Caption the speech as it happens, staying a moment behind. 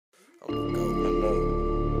If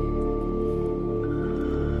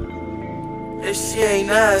she ain't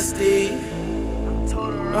nasty, I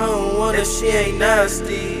don't want it, she ain't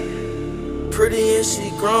nasty. Pretty and she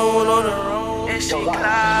grown on her own, and she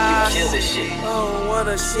classy. I don't want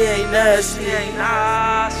her, she ain't nasty.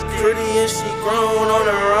 Pretty and she grown on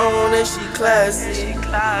her own, and she classy.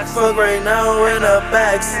 Fuck right now in a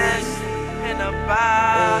backseat.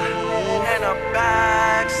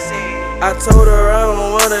 I told her I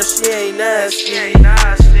don't want her, she ain't nasty.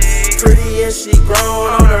 Pretty and she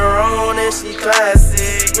grown on her own, and she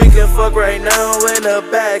classy. We can fuck right now in the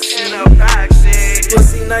backseat.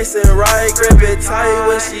 Pussy nice and right, grip it tight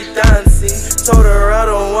when she dancing. Told her I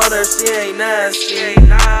don't want her, she ain't nasty.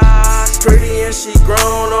 Pretty and she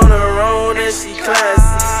grown on her own, and she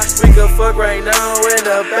classy. We can fuck right now in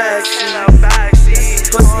the backseat.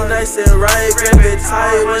 Pussy nice and right, grip it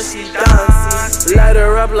tight when she dancing. Light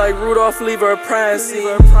her up like Rudolph, leave her prancing.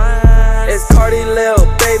 It's CARTI, LEEL,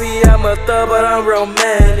 baby, I'm a thug, but I'm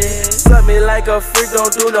romantic. Suck me like a freak,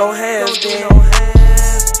 don't do no handstand.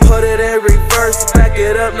 Put it in reverse, back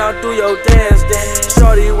it up, now do your dance then.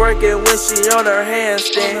 Shorty working when she on her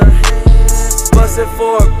handstand. Bustin'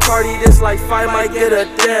 for a CARTI, this like fight, might get a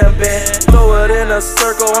damn band. Throw it in a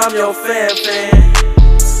circle, I'm your fan.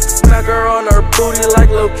 Smack her on her booty like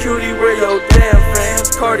Lil Cutie, where your damn fans.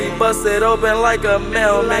 CARTI busted open like a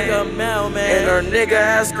mailman. And her nigga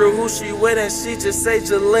ask her who she with, and she just say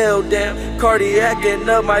Jaleel. Damn, CARTI acting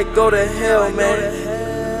up, might go to hell,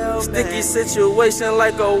 man. Sticky situation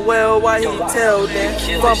like a whale, why he tell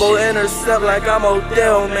them? Fumble intercept like I'm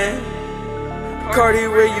Odell, man. CARTI,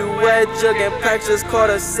 where you at? Jug and pack just caught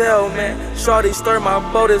a cell, man. Shorty stir my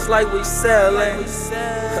boat, it's like we sellin'.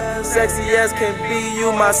 Sexy as can be,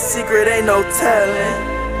 you my secret, ain't no telling.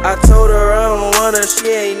 I told her I don't want her, she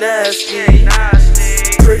ain't nasty.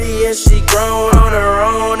 Pretty and she grown on her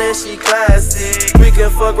own, and she classy. We can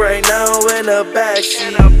fuck right now in the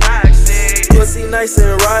backseat. Pussy nice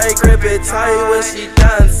and right, grip it tight when she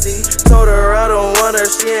dancing. Told her I don't want her,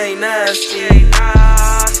 she ain't nasty.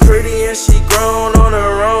 Pretty and she grown on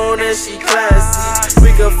her own, and she classy.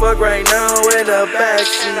 We can fuck right now in the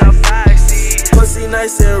backseat. Pussy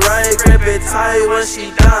nice and right, grip it tight when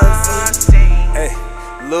she dancing. Hey,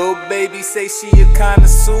 little baby say she a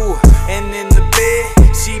connoisseur, and in the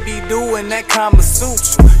bed she be doing that Kama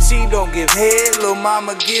Sutra. She don't give head, little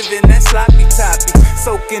mama giving that sloppy toppy.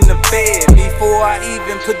 Soak in the bed before I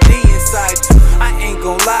even put D inside you. I ain't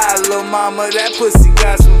gon' lie, little mama, that pussy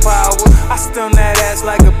got some power. I stun that ass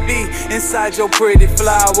like a bee inside your pretty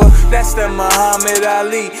flower. That's that Muhammad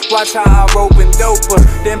Ali. Watch how I rope and dope her,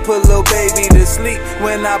 then put little baby to sleep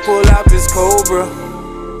when I pull out this Cobra.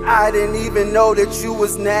 I didn't even know that you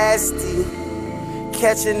was nasty.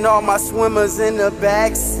 Catching all my swimmers in the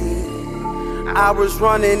backseat. I was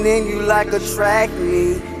running in you like a track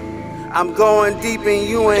meet. I'm going deep and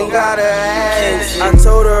you ain't gotta ask me. I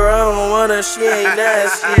told her I don't want her, she ain't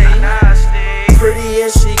nasty. Pretty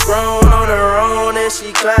and she grown on her own, and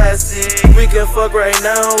she classy. We can fuck right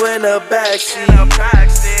now in the backseat.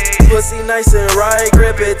 Pussy nice and right,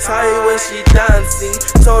 grip it tight when she dancing.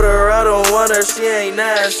 Told her I don't want her, she ain't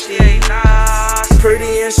nasty.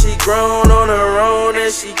 Pretty and she grown on her own,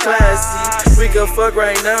 and she classy. We can fuck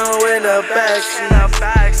right now in the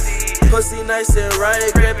backseat. Pussy nice and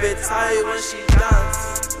right, grip it tight when she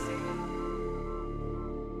dancing.